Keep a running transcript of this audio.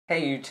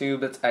Hey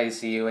YouTube, it's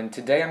ICU, and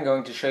today I'm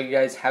going to show you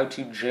guys how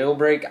to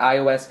jailbreak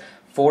iOS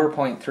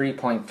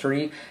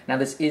 4.3.3. Now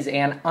this is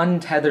an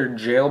untethered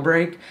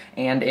jailbreak,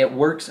 and it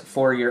works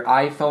for your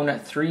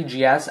iPhone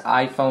 3GS,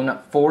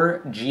 iPhone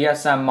 4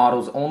 GSM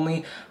models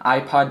only,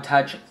 iPod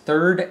Touch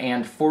 3rd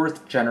and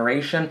 4th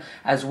generation,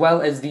 as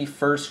well as the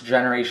 1st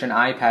generation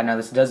iPad. Now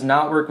this does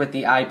not work with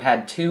the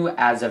iPad 2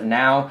 as of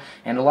now,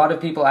 and a lot of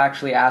people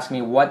actually ask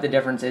me what the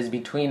difference is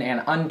between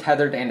an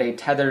untethered and a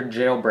tethered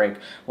jailbreak.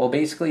 Well,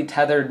 basically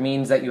tethered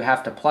means that you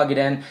have to plug it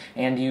in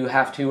and you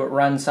have to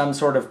run some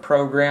sort of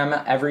program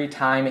every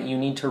time you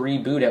need to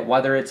reboot it,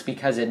 whether it's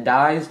because it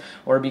dies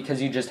or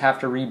because you just have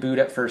to reboot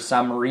it for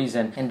some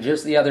reason. And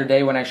just the other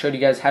day when I showed you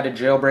guys how to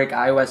jailbreak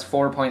iOS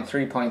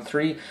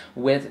 4.3.3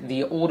 with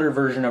the older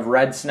version of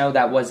Red Snow,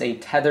 that was a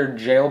tethered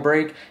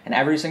jailbreak, and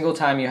every single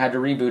time you had to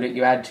reboot it,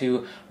 you had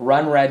to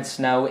run Red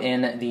Snow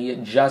in the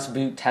Just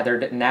Boot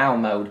Tethered Now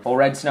mode. Well,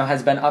 Red Snow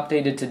has been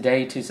updated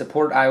today to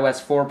support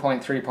iOS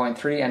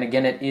 4.3.3, and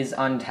again, it is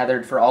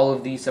untethered for all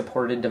of the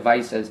supported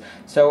devices.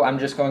 So I'm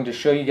just going to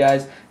show you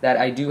guys that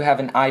I do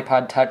have an iPod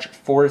Touch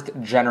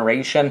 4th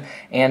generation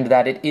and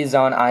that it is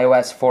on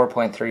iOS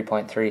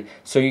 4.3.3.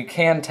 So you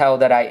can tell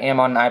that I am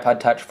on an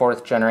iPod Touch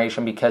 4th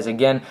generation because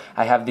again,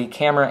 I have the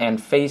camera and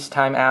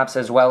FaceTime apps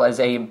as well as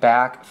a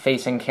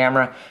back-facing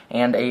camera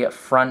and a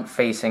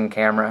front-facing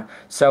camera.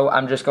 So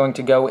I'm just going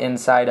to go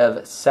inside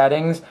of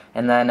Settings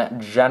and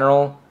then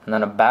General and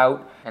then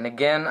About. And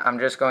again, I'm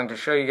just going to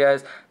show you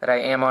guys that I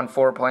am on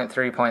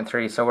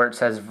 4.3.3. So where it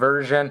says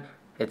version,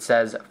 it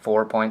says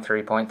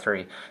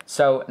 4.3.3.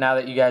 So now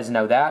that you guys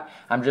know that,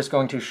 I'm just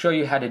going to show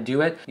you how to do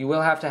it. You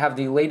will have to have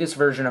the latest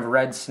version of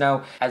Red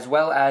Snow as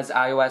well as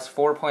iOS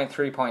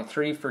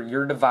 4.3.3 for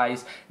your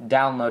device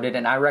downloaded,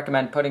 and I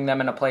recommend putting them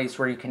in a place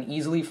where you can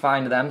easily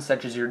find them,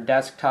 such as your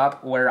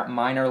desktop where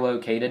mine are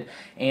located.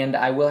 And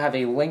I will have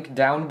a link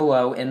down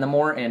below in the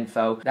more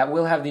info that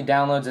will have the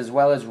downloads as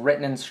well as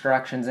written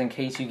instructions in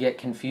case you get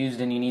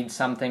confused and you need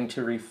something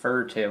to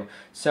refer to.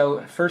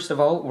 So first of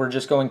all, we're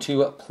just going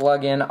to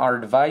plug in our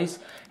device,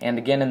 and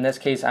again in this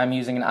case I'm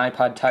using an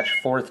iPod Touch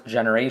 4th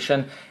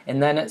generation,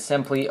 and then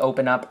simply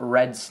open up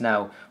Red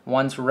Snow.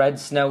 Once Red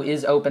Snow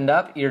is opened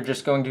up, you're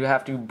just going to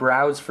have to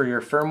browse for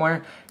your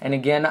firmware, and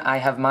again I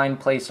have mine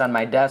placed on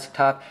my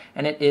desktop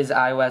and it is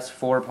iOS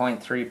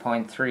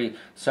 4.3.3.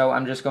 So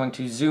I'm just going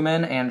to zoom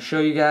in and show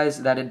you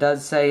guys that it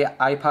does say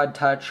iPod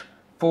Touch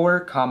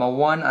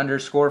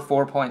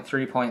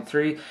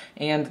 4,1_4.3.3,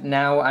 and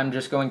now I'm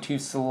just going to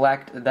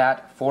select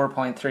that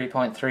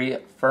 4.3.3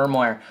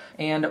 firmware.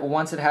 And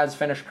once it has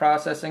finished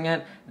processing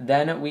it,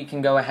 then we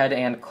can go ahead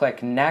and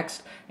click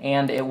next,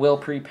 and it will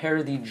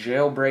prepare the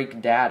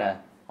jailbreak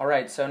data.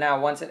 Alright, so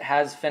now once it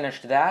has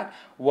finished that,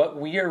 what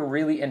we are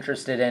really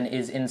interested in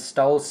is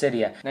install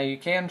Cydia. Now you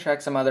can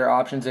check some other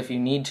options if you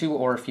need to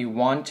or if you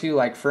want to,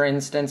 like for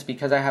instance,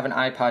 because I have an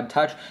iPod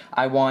Touch,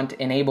 I want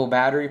enable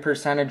battery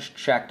percentage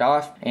checked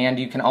off, and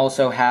you can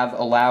also have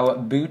allow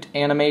boot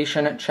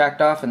animation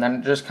checked off, and then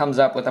it just comes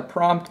up with a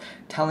prompt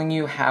telling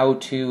you how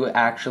to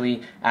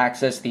actually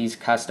access these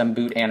custom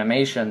boot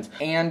animations.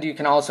 And you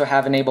can also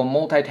have enable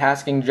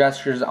multitasking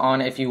gestures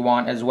on if you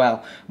want as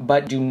well,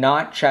 but do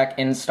not check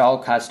install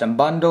custom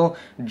bundle,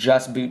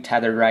 just boot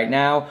tethered right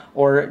now,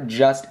 or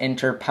just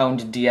enter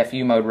pwned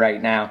Dfu mode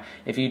right now.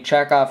 If you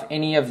check off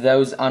any of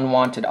those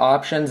unwanted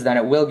options, then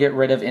it will get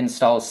rid of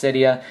install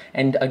Cydia,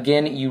 and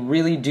again, you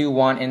really do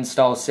want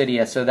install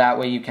Cydia so that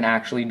way you can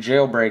actually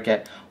jailbreak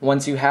it.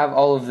 Once you have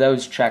all of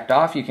those checked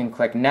off, you can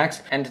click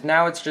next, and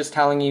now it's just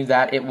telling you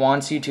that it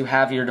wants you to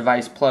have your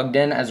device plugged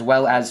in as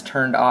well as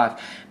turned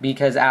off,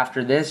 because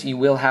after this you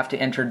will have to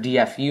enter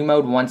Dfu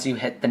mode once you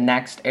hit the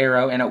next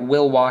arrow, and it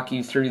will walk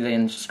you through the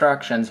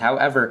instructions.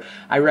 However,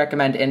 I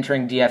recommend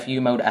entering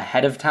Dfu mode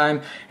ahead of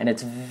time, and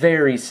it's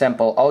very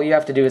simple. All you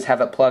have to do is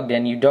have it plugged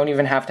in. You don't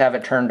even have to have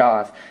it turned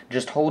off.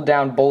 Just hold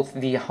down both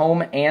the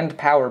home and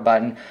power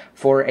button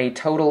for a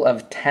total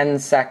of 10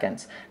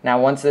 seconds.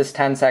 Now once this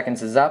 10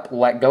 seconds is up,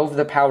 let go of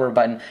the power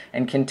button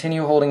and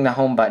continue holding the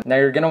home button. Now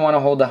you're going to want to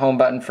hold the home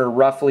button for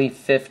roughly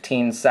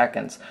 15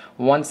 seconds.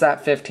 Once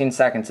that 15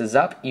 seconds is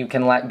up, you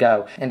can let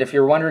go. And if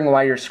you're wondering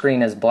why your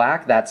screen is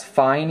black, that's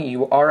fine.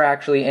 You are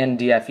actually in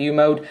Dfu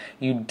mode.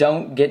 You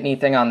don't get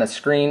anything on the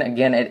screen.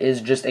 Again, it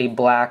is just a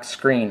black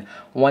screen.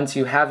 Once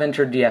you have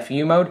entered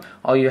Dfu mode,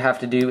 all you have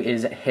to do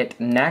is hit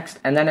next,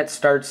 and then it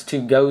starts to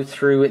go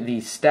through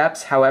the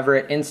steps. However,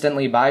 it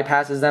instantly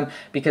bypasses them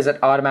because it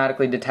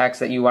automatically detects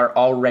that you are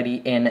already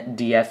in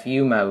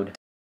Dfu mode.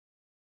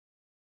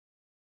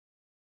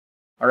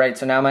 Alright,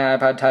 so now my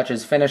iPod Touch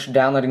is finished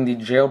downloading the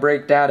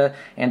jailbreak data,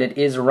 and it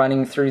is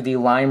running through the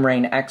Lime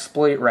Rain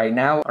exploit right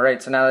now.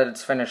 Alright, so now that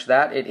it's finished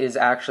that, it is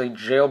actually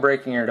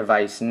jailbreaking your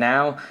device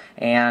now,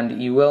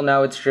 and you will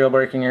know it's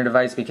jailbreaking your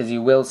device because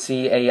you will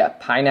see a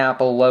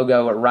pineapple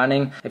logo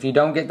running. If you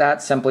don't get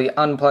that, simply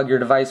unplug your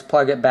device,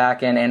 plug it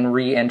back in, and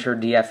re-enter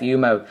Dfu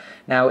mode.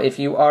 Now, if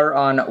you are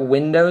on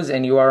Windows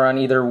and you are on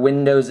either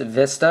Windows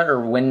Vista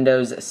or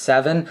Windows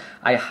 7,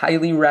 I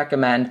highly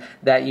recommend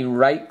that you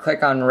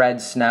right-click on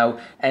Red Snow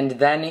and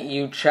then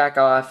you check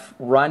off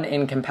Run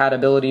in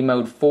Compatibility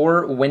Mode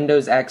 4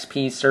 Windows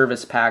XP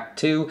Service Pack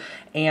 2,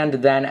 and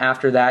then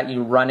after that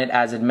you run it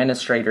as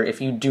administrator.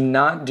 If you do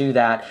not do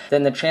that,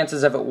 then the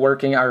chances of it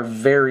working are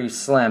very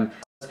slim.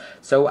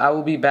 So I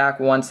will be back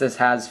once this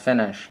has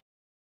finished.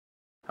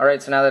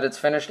 Alright, so now that it's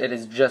finished, it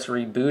is just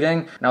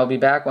rebooting, and I'll be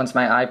back once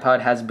my iPod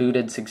has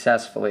booted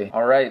successfully.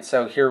 Alright,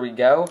 so here we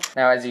go.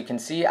 Now as you can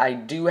see, I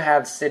do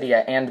have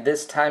Cydia, and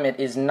this time it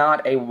is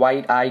not a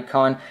white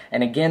icon,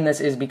 and again this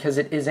is because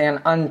it is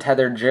an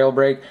untethered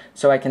jailbreak,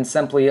 so I can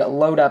simply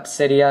load up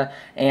Cydia,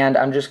 and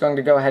I'm just going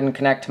to go ahead and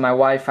connect to my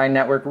Wi-Fi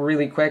network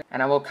really quick,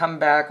 and I will come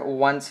back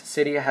once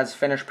Cydia has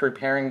finished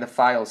preparing the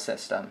file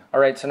system.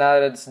 Alright, so now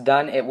that it's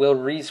done, it will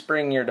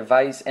respring your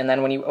device, and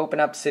then when you open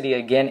up Cydia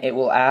again, it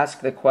will ask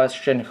the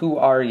question, who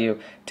are you?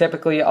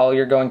 Typically, all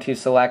you're going to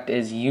select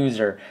is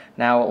user.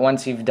 Now,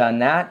 once you've done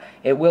that,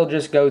 it will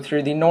just go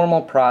through the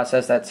normal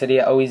process that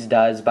Cydia always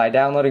does by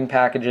downloading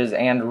packages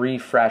and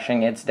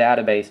refreshing its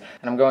database.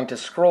 And I'm going to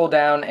scroll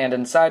down, and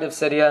inside of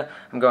Cydia,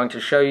 I'm going to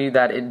show you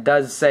that it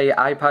does say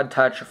iPod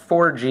Touch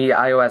 4G,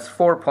 iOS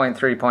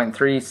 4.3.3,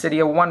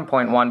 Cydia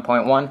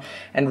 1.1.1,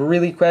 and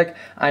really quick,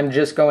 I'm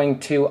just going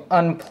to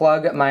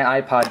unplug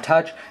my iPod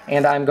Touch,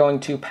 and I'm going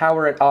to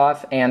power it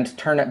off and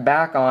turn it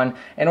back on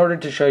in order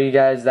to show you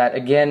guys that,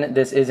 again,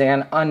 this is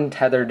an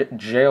untethered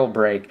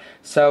jailbreak.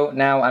 So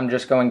now I'm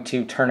just going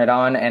to turn it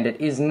on, and it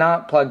is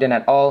not plugged in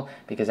at all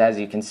because as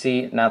you can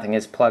see, nothing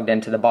is plugged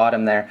into the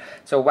bottom there.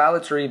 So while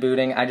it's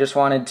rebooting, I just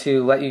wanted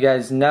to let you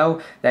guys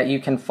know that you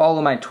can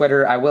follow my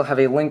Twitter. I will have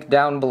a link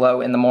down below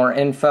in the more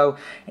info,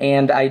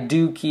 and I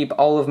do keep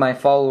all of my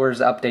followers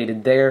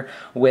updated there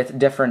with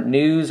different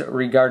news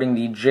regarding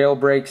the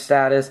jailbreak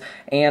status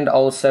and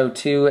also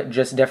too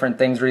just different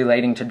things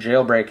relating to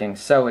jailbreaking.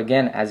 So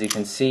again, as you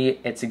can see,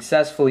 it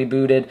successfully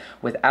booted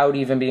without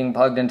even being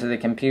plugged into the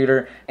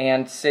computer,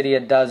 and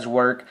Cydia does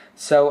work.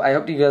 So I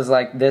hope you guys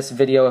liked this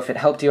video. If it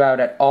helped you out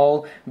at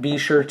all, be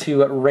sure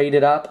to rate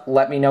it up.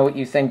 Let me know what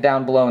you think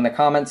down below in the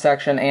comment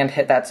section, and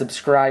hit that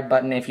subscribe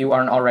button if you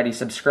aren't already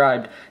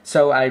subscribed.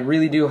 So I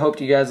really do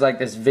hope you guys like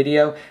this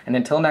video, and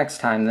until next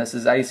time, this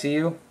is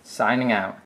ICU signing out.